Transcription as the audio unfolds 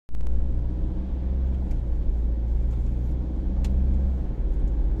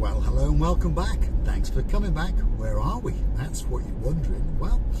Well, hello and welcome back. Thanks for coming back. Where are we? That's what you're wondering.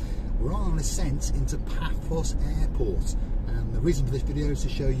 Well, we're on an ascent into Paphos Airport, and the reason for this video is to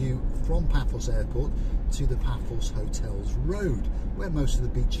show you from Paphos Airport to the Paphos Hotels Road, where most of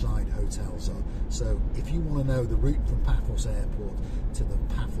the beachside hotels are. So if you want to know the route from Paphos Airport to the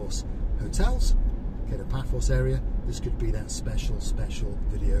Paphos Hotels, Kato Paphos area, this could be that special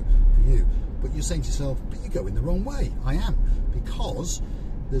video for you. But you're saying to yourself, but you're going the wrong way. I am, because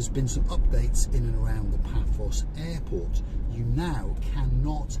there's been some updates in and around the Paphos Airport. You now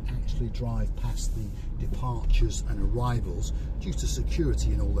cannot actually drive past the departures and arrivals due to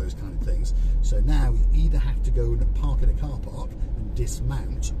security and all those kind of things. So now you either have to go and park in a car park and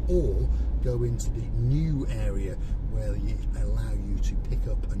dismount, or go into the new area where you allow you to pick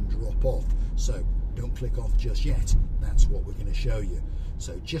up and drop off. So don't click off just yet. That's what we're going to show you.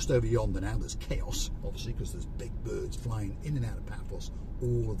 So just over yonder now, there's chaos, obviously, because there's big birds flying in and out of Paphos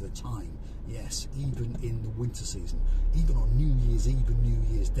all of the time. Yes, even in the winter season, even on New Year's Eve and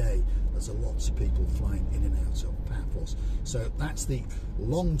New Year's Day, there's a lots of people flying in and out of Paphos. So that's the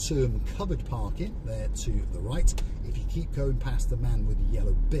long-term covered parking there to the right. If you keep going past the man with the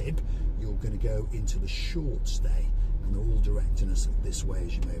yellow bib, you're going to go into the short stay, and they're all directing us this way,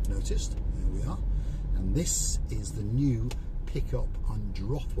 as you may have noticed. There we are. And this is the new pick up and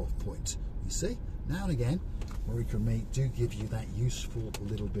drop off point. You see, now and again Marika and me do give you that useful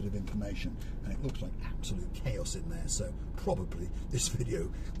little bit of information, and it looks like absolute chaos in there. So probably this video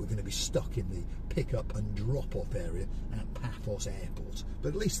we're going to be stuck in the pick up and drop off area at Paphos Airport, but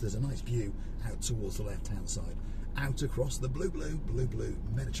at least there's a nice view out towards the left hand side, out across the blue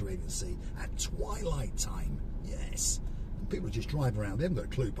Mediterranean Sea at twilight time. Yes, and people just drive around. They haven't got a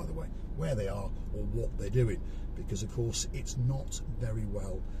clue, by the way, where they are or what they're doing, because of course it's not very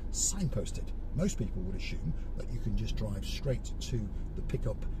well signposted. Most people would assume that you can just drive straight to the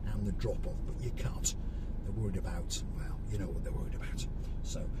pickup and the drop off, but you can't. They're worried about, well, you know what they're worried about.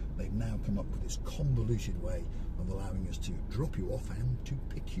 So they've now come up with this convoluted way of allowing us to drop you off and to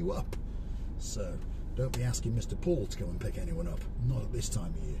pick you up. So don't be asking Mr. Paul to go and pick anyone up, not at this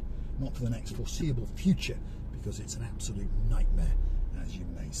time of year, not for the next foreseeable future, because it's an absolute nightmare, as you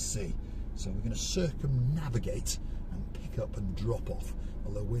may see. So we're going to circumnavigate and pick up and drop off,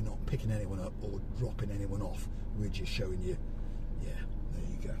 although we're not picking anyone up or dropping anyone off. We're just showing you, yeah,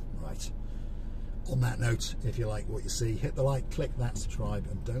 there you go. Right. On that note, if you like what you see, hit the like, click that subscribe,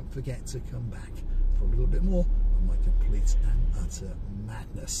 and don't forget to come back for a little bit more of my complete and utter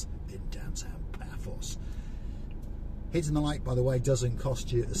madness in downtown Paphos. Hitting the like, by the way, doesn't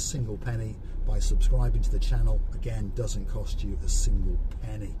cost you a single penny. By subscribing to the channel, again, doesn't cost you a single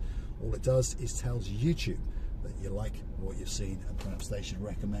penny. All it does is tells YouTube that you like what you've seen, and perhaps they should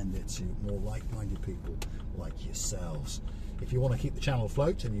recommend it to more like-minded people like yourselves. If you want to keep the channel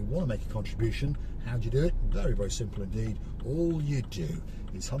afloat and you want to make a contribution, how do you do it? Very simple indeed. All you do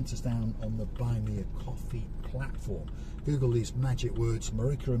is hunt us down on the Buy Me a Coffee platform. Google these magic words,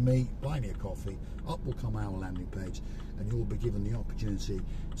 Marika and me, buy me a coffee. Up will come our landing page, and you'll be given the opportunity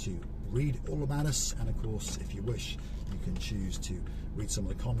to read all about us. And of course, if you wish, you can choose to read some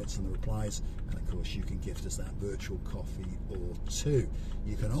of the comments and the replies, and of course you can gift us that virtual coffee or two.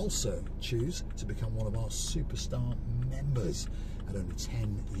 You can also choose to become one of our superstar members at only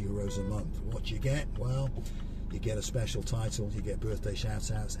 €10 a month. What do you get? Well, you get a special title, you get birthday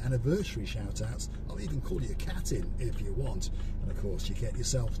shout-outs, anniversary shout-outs. I'll even call you a cat in if you want. And of course, you get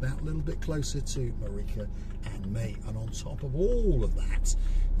yourself that little bit closer to Marika and me. And on top of all of that,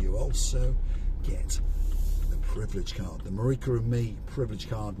 you also get the privilege card. The Marika and me privilege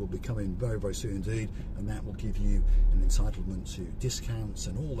card will be coming very soon indeed, and that will give you an entitlement to discounts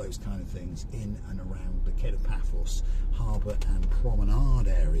and all those kind of things in and around the Kato Paphos Harbour and Promenade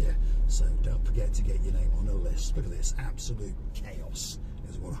area. So don't forget to get your name on a list. Look at this, absolute chaos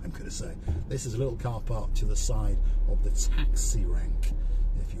is what I'm going to say. This is a little car park to the side of the taxi rank,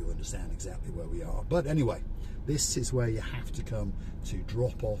 if you understand exactly where we are. But anyway, this is where you have to come to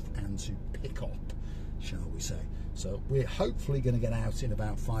drop off and to pick up, shall we say. So we're hopefully going to get out in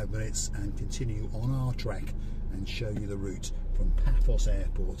about 5 minutes and continue on our trek and show you the route from Paphos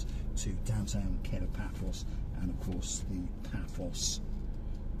Airport to downtown Kato Paphos, and of course the Paphos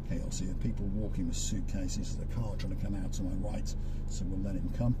chaos here. People walking with suitcases. There's a car trying to come out to my right, so we'll let him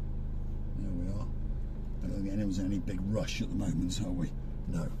come. There we are. I don't think anyone's in any big rush at the moment, are we?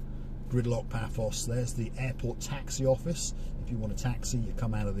 No. Gridlock Paphos. There's the airport taxi office. If you want a taxi, you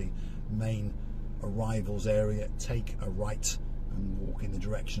come out of the main arrivals area, take a right and walk in the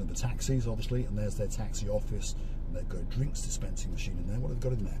direction of the taxis, obviously, and there's their taxi office. And they've got a drinks dispensing machine in there. What have they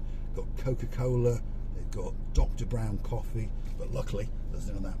got in there? Got Coca-Cola, They've got Dr. Brown coffee, but luckily there's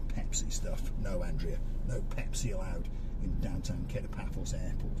none of that Pepsi stuff. No, Andrea, no Pepsi allowed in downtown Kato Paphos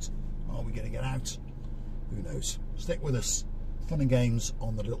Airport. Are we going to get out? Who knows? Stick with us. Fun and games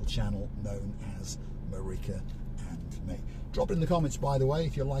on the little channel known as Marika and me. Drop it in the comments, by the way,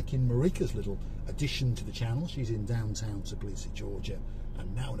 if you're liking Marika's little addition to the channel. She's in downtown Tbilisi, Georgia,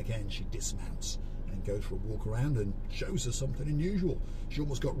 and now and again she dismounts and goes for a walk around and shows us something unusual. She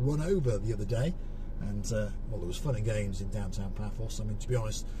almost got run over the other day, and well, there was fun and games in downtown Paphos. I mean, to be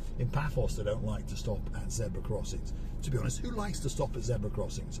honest, in Paphos they don't like to stop at zebra crossings. To be honest, who likes to stop at zebra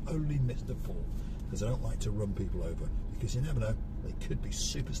crossings? Only Mr. Paul, because they don't like to run people over, because you never know, they could be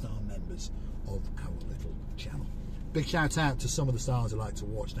superstar members of our little channel. Big shout out to some of the stars I like to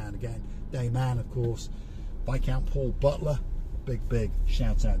watch now and again. Dayman, of course, Viscount Paul Butler, big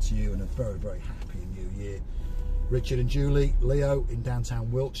shout out to you, and a very happy new year. Richard and Julie, Leo in downtown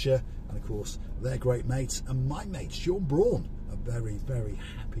Wiltshire, and of course their great mates and my mate Sean Braun, a very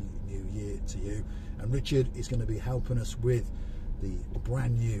happy new year to you. And Richard is going to be helping us with the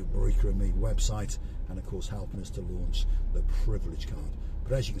brand new Marika and Me website, and of course helping us to launch the privilege card.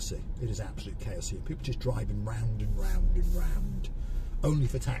 But as you can see, it is absolute chaos here. People just driving round and round, only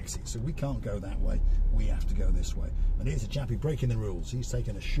for taxis. So we can't go that way, we have to go this way. And here's a chappie breaking the rules. He's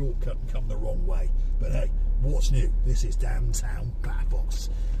taken a shortcut and come the wrong way. But hey, what's new? This is downtown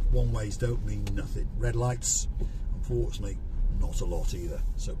Paphos. One ways don't mean nothing. Red lights, unfortunately, not a lot either.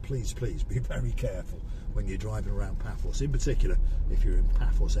 So please be very careful when you're driving around Paphos, in particular if you're in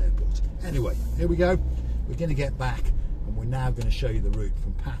Paphos Airport. Anyway, here we go. We're going to get back, and we're now going to show you the route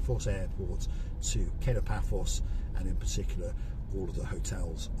from Paphos Airport to Kato Paphos, and in particular all of the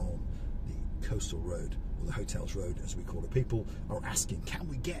hotels on the coastal road, or the hotels road as we call it. People are asking, can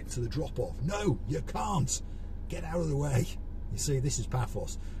we get to the drop-off? No, you can't. Get out of the way. You see, this is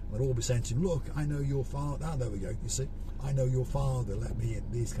Paphos. They'll all be saying to him, look, I know your father. Ah, there we go. You see, I know your father, let me in.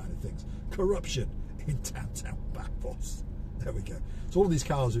 These kind of things. Corruption in downtown Paphos. There we go. So all of these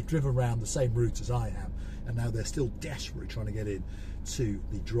cars have driven around the same route as I am, and now they're still desperately trying to get in to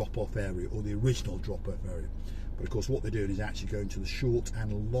the drop-off area, or the original drop-off area. But of course what they're doing is actually going to the short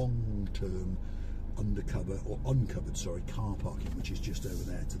and long-term undercover, or uncovered, sorry, car parking, which is just over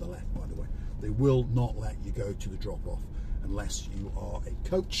there to the left, by the way. They will not let you go to the drop-off unless you are a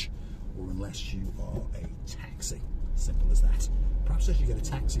coach, or unless you are a taxi. Simple as that. Perhaps I should get a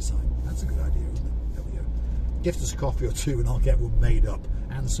taxi sign. That's a good idea, isn't it? There we go. Gift us a coffee or two and I'll get one made up,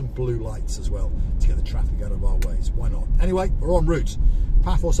 and some blue lights as well to get the traffic out of our ways. Why not? Anyway, we're en route.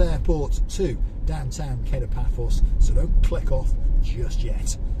 Paphos Airport to downtown Kato Paphos, so don't click off just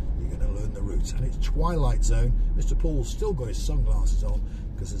yet. You're going to learn the route. And it's twilight zone. Mr. Paul's still got his sunglasses on,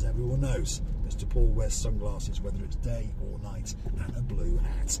 because as everyone knows, Mr. Paul wears sunglasses whether it's day or night, and a blue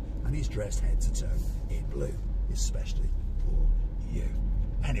hat, and he's dressed head to toe in blue, especially for you.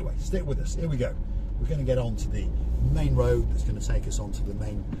 Anyway, stick with us. Here we go. We're going to get onto the main road that's going to take us onto the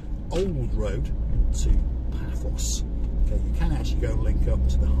main old road to Paphos. Okay, you can actually go link up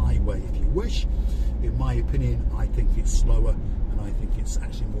to the highway if you wish. In my opinion, I think it's slower, and I think it's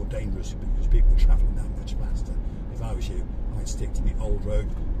actually more dangerous because people are travelling that much faster. If I was you, I'd stick to the old road,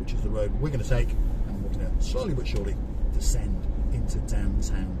 which is the road we're going to take, and we're going to slowly but surely descend into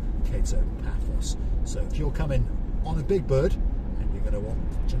downtown Kato Paphos. So if you're coming on a big bird and you're going to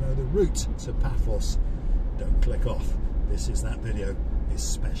want to know the route to Paphos, don't click off. This is that video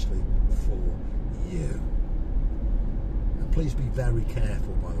especially for you. And please be very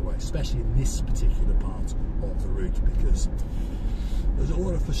careful, by the way, especially in this particular part of the route, because there's a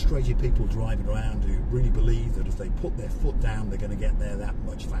lot of frustrated people driving around who really believe that if they put their foot down they're going to get there that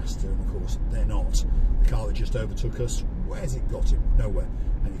much faster, and of course they're not. The car that just overtook us, where's it got him? Nowhere.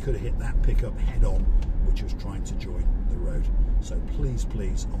 And he could have hit that pickup head on, which was trying to join the road. So please,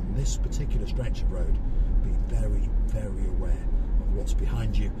 on this particular stretch of road, be very aware of what's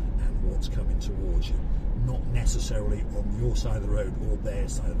behind you and what's coming towards you. Not necessarily on your side of the road or their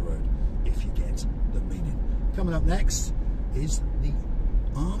side of the road, if you get the meaning. Coming up next is the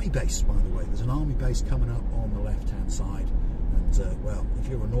army base, by the way. There's an army base coming up on the left-hand side, and well, if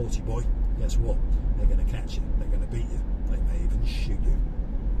you're a naughty boy, guess what? They're going to catch you. They're going to beat you. They may even shoot you.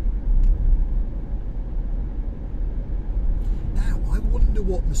 Now, I wonder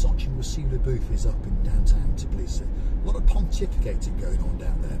what Misogyn Wasila booth is up in downtown Tbilisi. A lot of pontificating going on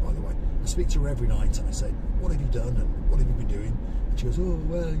down there, by the way. I speak to her every night and I say, what have you done and what have you been doing? And she goes, oh,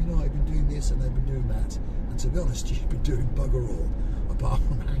 well, you know, I've been doing this and I've been doing that. And to be honest, she's been doing bugger all, apart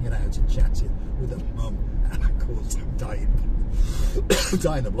from hanging out and chatting with her mum, and of course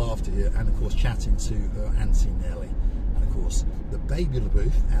dying of laughter here, and of course chatting to her auntie Nellie, and of of course, the baby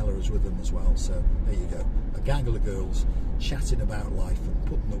booth. Ella is with them as well. So there you go, a gaggle of girls chatting about life and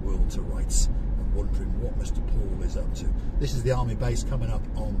putting the world to rights and wondering what Mr. Paul is up to. This is the army base coming up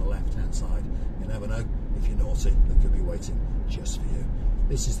on the left-hand side. You never know, if you're naughty, they could be waiting just for you.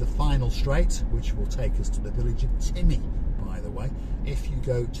 This is the final straight, which will take us to the village of Timmy, by the way. If you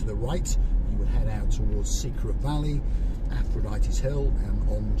go to the right, you would head out towards Secret Valley, Aphrodite's Hill, and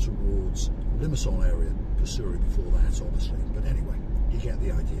on towards Limassol area, Pursury before that, obviously. But anyway, you get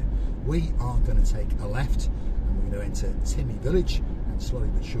the idea. We are going to take a left, and we're going to enter Timmy village, and slowly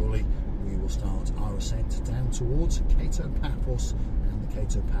but surely we will start our ascent down towards Kato Paphos and the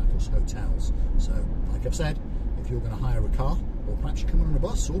Kato Paphos hotels. So, like I've said, if you're going to hire a car, or perhaps you're coming on a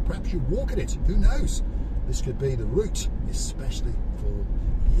bus, or perhaps you're walking it, who knows? This could be the route, especially for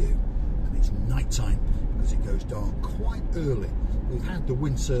you. And it's night time, because it goes dark quite early. We've had the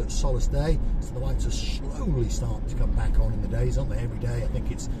winter solace day, so the lights are slowly starting to come back on in the days, aren't they? Every day, I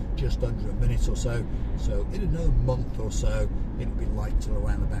think it's just under a minute or so. So in another month or so, it'll be light till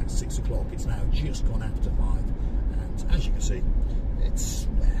around about 6 o'clock. It's now just gone after 5. And as you can see, it's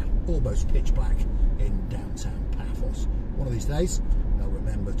almost pitch black in downtown Paphos. One of these days, they'll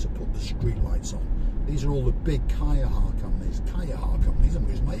remember to put the street lights on. These are all the big hire car companies, I'm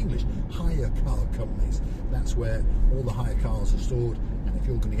losing my English, hire car companies. That's where all the hire cars are stored, and if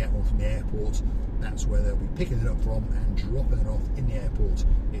you're going to get one from the airport, that's where they'll be picking it up from and dropping it off in the airport,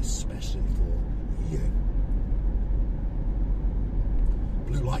 especially for you.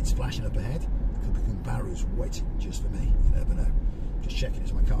 Blue lights flashing up ahead. There could be barrows waiting just for me, you never know. Just checking,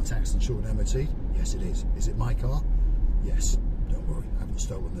 is my car taxed and insured and MOT? Yes, it is. Is it my car? Yes, don't worry, I haven't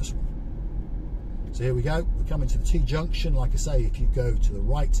stolen this one. So here we go, we're coming to the T-junction. Like I say, if you go to the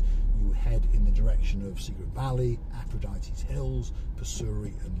right, you head in the direction of Secret Valley, Aphrodite's Hills,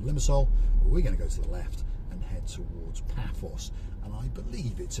 Pursury and Limassol. We're going to go to the left and head towards Paphos. And I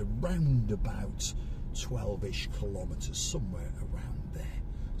believe it's around about 12-ish kilometres, somewhere around there.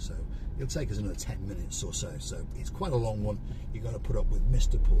 So it'll take us another 10 minutes or so. So it's quite a long one. You've got to put up with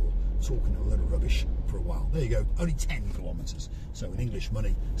Mr. Paul talking a little rubbish for a while. There you go, only 10 kilometres. So in English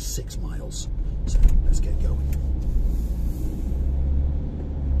money, 6 miles. So let's get going.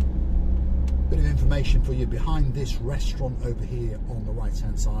 Bit of information for you. Behind this restaurant over here on the right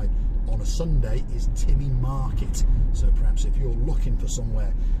hand side on a Sunday is Timmy Market. So perhaps if you're looking for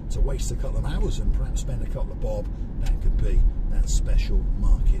somewhere to waste a couple of hours and perhaps spend a couple of bob, that could be that special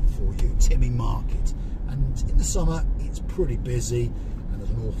market for you, Timmy Market. And in the summer it's pretty busy and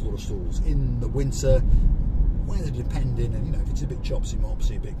there's an awful lot of stalls. In the winter, weather depending, and you know, if it's a bit chopsy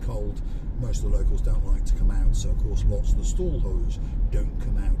mopsy, a bit cold, most of the locals don't like to come out, so of course lots of the stall holders don't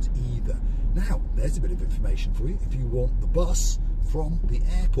come out either. Now there's a bit of information for you. If you want the bus from the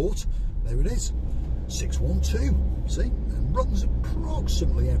airport, there it is, 612, see, and runs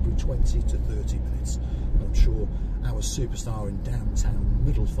approximately every 20 to 30 minutes. And I'm sure our superstar in downtown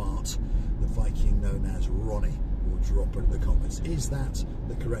Middlefart, the Viking known as Ronnie, will drop it in the comments. Is that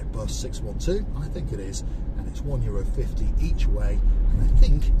the correct bus, 612? I think it is, and it's €1.50 each way, and I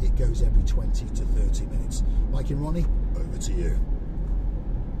think it goes every 20 to 30 minutes. Viking Ronnie, over to you.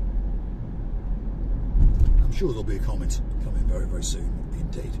 I'm sure there'll be a comment coming very, very soon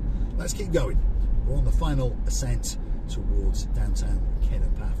indeed. Let's keep going. We're on the final ascent towards downtown Kato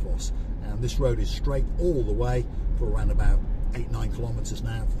Paphos, and this road is straight all the way for around about 8-9 kilometres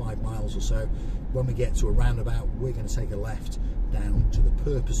now, 5 miles or so. When we get to a roundabout, we're going to take a left down to the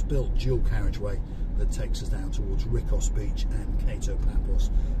purpose-built dual carriageway that takes us down towards Rikos Beach and Kato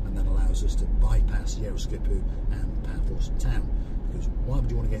Paphos, and then allows us to bypass Yeroskipu and Paphos town. Because why would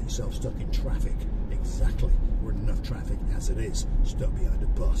you want to get yourself stuck in traffic? Exactly, we're in enough traffic as it is, stuck behind a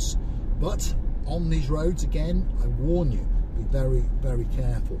bus. But on these roads, again, I warn you, be very, very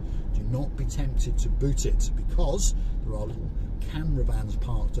careful. Do not be tempted to boot it, because there are little camera vans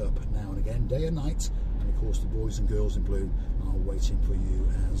parked up now and again, day and night, and of course the boys and girls in blue are waiting for you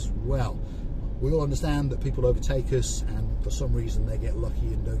as well. We all understand that people overtake us and for some reason they get lucky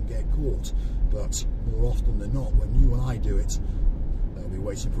and don't get caught, but more often than not, when you and I do it, they'll be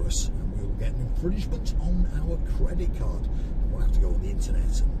waiting for us and we'll get an infringement on our credit card, and we'll have to go on the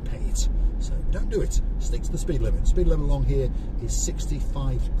internet and pay it. So don't do it, stick to the speed limit. Speed limit along here is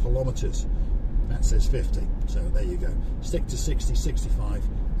 65 kilometres. That says 50, so there you go. Stick to 60, 65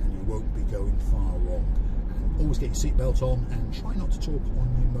 and you won't be going far wrong. And always get your seatbelt on and try not to talk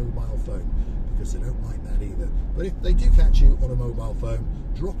on your mobile phone, because they don't like that either. But if they do catch you on a mobile phone,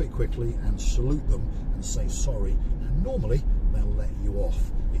 drop it quickly and salute them and say sorry, and normally they'll let you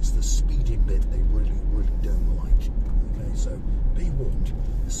off. It's the speeding bit they really, really don't like. Okay, so be warned,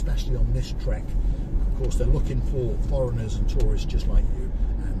 especially on this trek. Of course, they're looking for foreigners and tourists just like you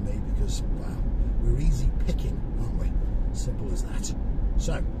and me because, wow, we're easy picking, aren't we? Simple as that.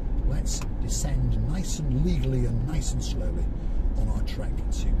 So let's descend nice and legally and nice and slowly on our trek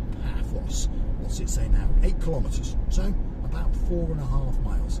to Paphos. What's it say now? 8 kilometres, so about 4.5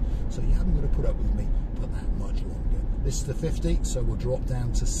 miles. So you haven't got to put up with me for that much longer. This is the 50, so we'll drop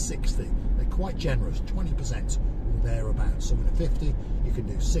down to 60. They're quite generous, 20% or thereabouts. So in a 50, you can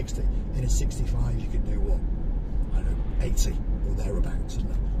do 60. In a 65, you can do what? I don't know, 80 or thereabouts, isn't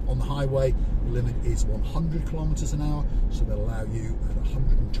it? On the highway, the limit is 100 kilometres an hour, so they'll allow you at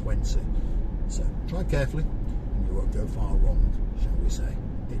 120. So drive carefully, and you won't go far wrong, shall we say,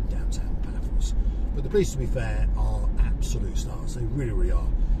 in downtown Paphos. But the police, to be fair, are absolute stars. They really, really are.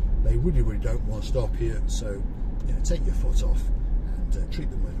 They really, really don't want to stop you, so take your foot off and treat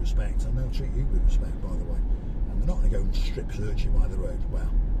them with respect, and they'll treat you with respect, by the way. And they're not going to go and strip search you by the road. Well,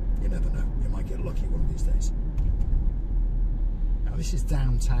 you never know. You might get lucky one of these days. Now, this is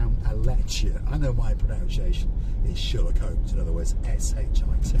downtown Alechia. I know my pronunciation is Sherlock Holmes, in other words,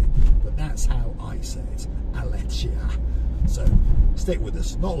 S-H-I-T, but that's how I say it, Alechia. So stick with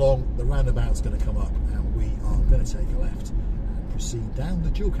us. Not long, the roundabout's going to come up, and we are going to take a left and proceed down the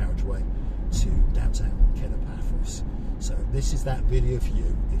dual carriageway to downtown Kato Paphos. So this is that video for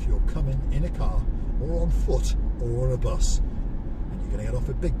you if you're coming in a car or on foot or on a bus, and you're going to get off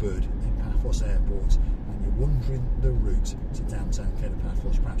at Big Bird in Paphos Airport, and you're wondering the route to downtown Kato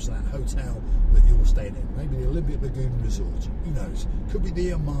Paphos, perhaps that hotel that you're staying in, maybe the Olympic Lagoon Resort, who knows, could be the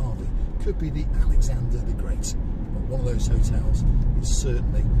Amalfi, could be the Alexander the Great, but one of those hotels is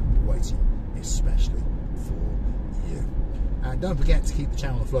certainly waiting especially for you. And don't forget to keep the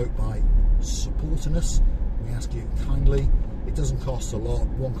channel afloat by supporting us. We ask you kindly. It doesn't cost a lot.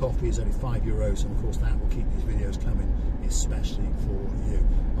 One coffee is only €5, and of course that will keep these videos coming especially for you.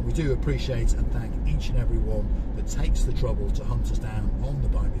 And we do appreciate and thank each and every one that takes the trouble to hunt us down on the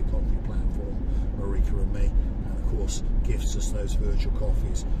Buy Me a Coffee platform, Marika and me, and of course gifts us those virtual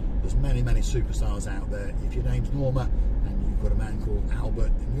coffees. There's many, many superstars out there. If your name's Norma and you've got a man called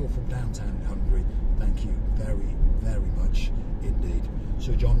Albert and you're from downtown in Hungary, thank you very, very much indeed.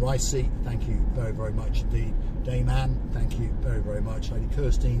 Sir John Ricey, thank you very, very much indeed. Dame Anne, thank you very, very much. Lady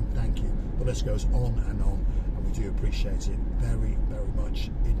Kirstine, thank you. The list goes on, and we do appreciate it very, very much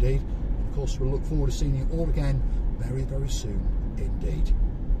indeed. And of course, we'll look forward to seeing you all again very, very soon indeed.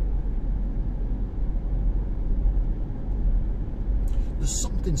 There's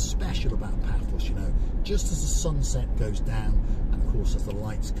something special about Paphos, you know, just as the sunset goes down, and of course as the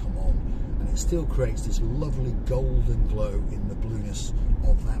lights come on, and it still creates this lovely golden glow in the blueness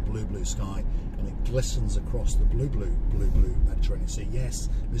of that blue sky, and it glistens across the blue Mediterranean Sea. Yes,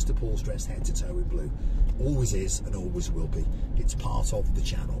 Mr. Paul's dressed head to toe in blue. Always is and always will be. It's part of the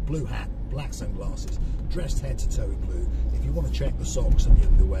channel. Blue hat, black sunglasses, dressed head to toe in blue. If you want to check the socks and the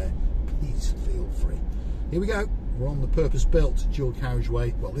underwear, please feel free. Here we go. We're on the purpose-built dual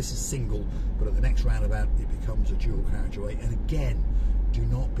carriageway. Well, this is single, but at the next roundabout it becomes a dual carriageway. And again, do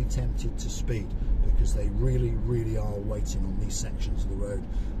not be tempted to speed, because they really, really are waiting on these sections of the road.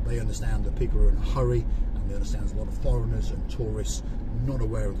 They understand that people are in a hurry, and they understand there's a lot of foreigners and tourists not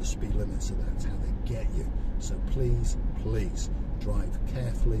aware of the speed limit, so that's how they get you. So please, please drive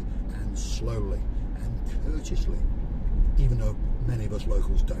carefully and slowly and courteously, even though many of us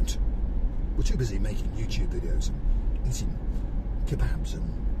locals don't. We're too busy making YouTube videos and eating kebabs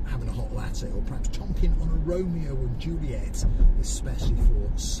and having a hot latte, or perhaps tonking on a Romeo and Juliet, especially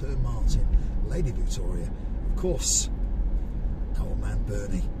for Sir Martin, Lady Victoria, of course, our old man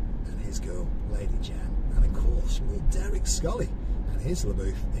Bernie and his girl Lady Jan, and of course Lord Derek Scully and his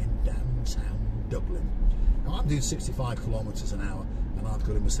Lamouth in downtown Dublin. Now I'm doing 65 kilometres an hour, and I've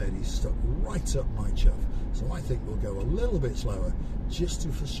got a Mercedes stuck right up my chuff, so I think we'll go a little bit slower just to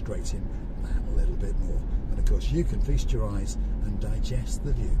frustrate him that little bit more. And of course you can feast your eyes and digest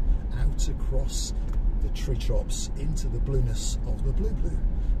the view out across the tree tops into the blueness of the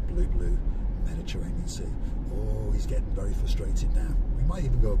blue Mediterranean Sea. Oh, he's getting very frustrated now. We might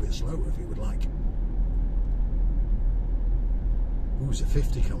even go a bit slower if he would like. Ooh, there's a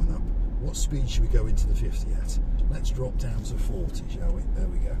 50 coming up. What speed should we go into the 50 at? Let's drop down to 40, shall we? There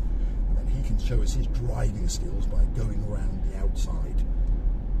we go. And then he can show us his driving skills by going around the outside.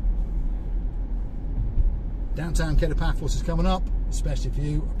 Downtown Kato Paphos is coming up, especially for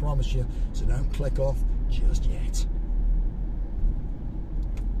you, I promise you, so don't click off just yet.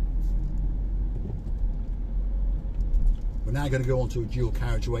 We're now going to go onto a dual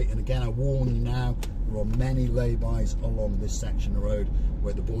carriageway, and again I warn you now, there are many lay-bys along this section of road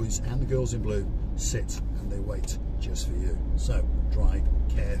where the boys and the girls in blue sit and they wait just for you. So drive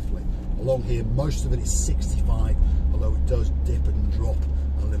carefully. Along here, most of it is 65, although it does dip and drop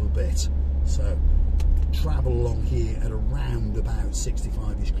a little bit. So travel along here at around about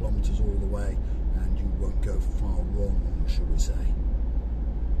 65-ish kilometres all the way, and you won't go far wrong, shall we say.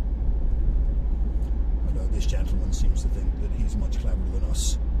 I know this gentleman seems to think that he's much cleverer than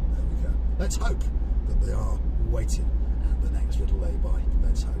us. There we go. Let's hope that they are waiting at the next little lay-by.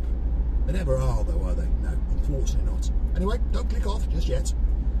 Let's hope. They never are though, are they? No, unfortunately not. Anyway, don't click off just yet.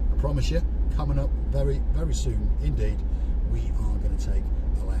 I promise you, coming up very, very soon indeed, we are going to take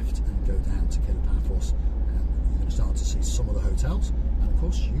a left and go down to Kato Paphos, and you're going to start to see some of the hotels, and of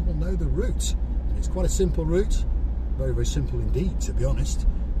course you will know the route. And it's quite a simple route, very, very simple indeed, to be honest,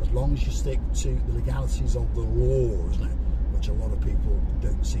 as long as you stick to the legalities of the law, isn't it? Which a lot of people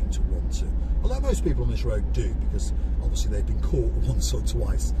don't seem to want to. Although most people on this road do, because obviously they've been caught once or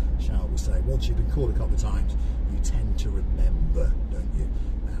twice, shall we say. Once you've been caught a couple of times, you tend to remember, don't you,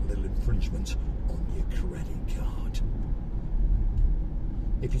 that little infringement on your credit card.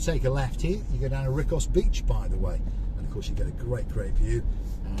 If you take a left here, you go down to Rikos Beach, by the way, and of course you get a great, great view.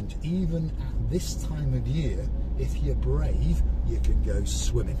 And even at this time of year, if you're brave, you can go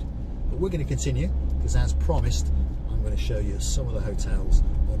swimming. But we're going to continue, because as promised, I'm going to show you some of the hotels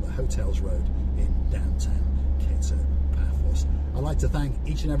on the Hotels Road in downtown Kato Paphos. I'd like to thank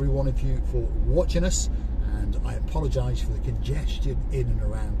each and every one of you for watching us, and I apologise for the congestion in and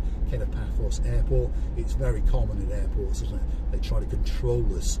around Kato Paphos Airport. It's very common at airports, isn't it? They try to control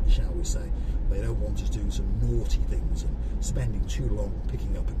us, shall we say. They don't want us doing some naughty things and spending too long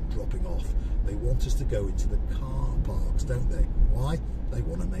picking up and dropping off. They want us to go into the car parks, don't they? Why? They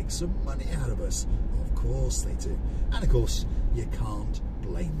want to make some money out of us. Of course they do. And of course, you can't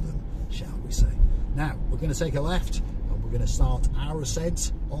blame them, shall we say. Now, we're going to take a left and we're going to start our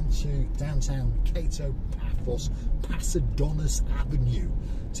ascent onto downtown Kato Paphos, Passidonis Avenue,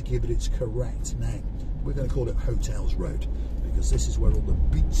 to give it its correct name. We're going to call it Hotels Road, because this is where all the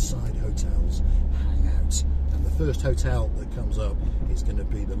beachside hotels hang out. And the first hotel that comes up is going to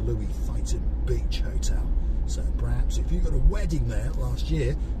be the Louis Vuitton Beach Hotel. So perhaps if you got a wedding there last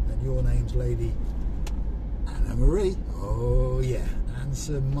year and your name's Lady Anna Marie, oh yeah, and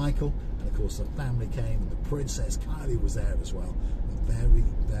Sir Michael, and of course the family came and the Princess Kylie was there as well. A very,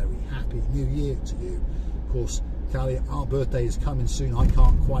 very happy New Year to you. Of course, Kylie, our birthday is coming soon. I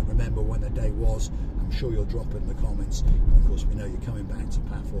can't quite remember when the day was. I'm sure you'll drop it in the comments. And of course, we know you're coming back to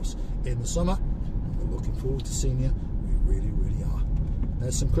Paphos in the summer, and we're looking forward to seeing you. We really, really are.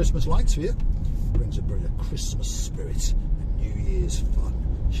 There's some Christmas lights for you. Brings a bit of Christmas spirit and New Year's fun,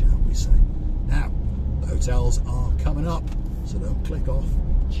 shall we say. Now, the hotels are coming up, so don't click off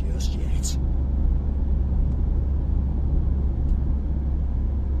just yet.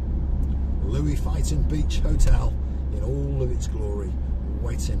 Louis Vuitton Beach Hotel in all of its glory,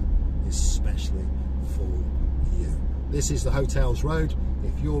 waiting especially for you. This is the Hotels Road.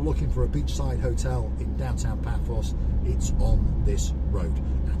 If you're looking for a beachside hotel in downtown Paphos, it's on this road,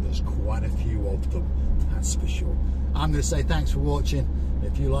 and there's quite a few of them, that's for sure. I'm going to say thanks for watching.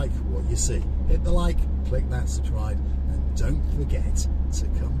 If you like what you see, hit the like, click that subscribe, and don't forget to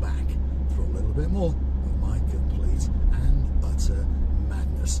come back for a little bit more of my complete and utter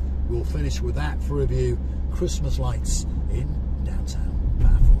madness. We'll finish with that for review, Christmas lights in downtown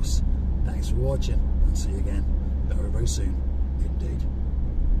Paphos. Thanks for watching, and see you again very, very soon indeed.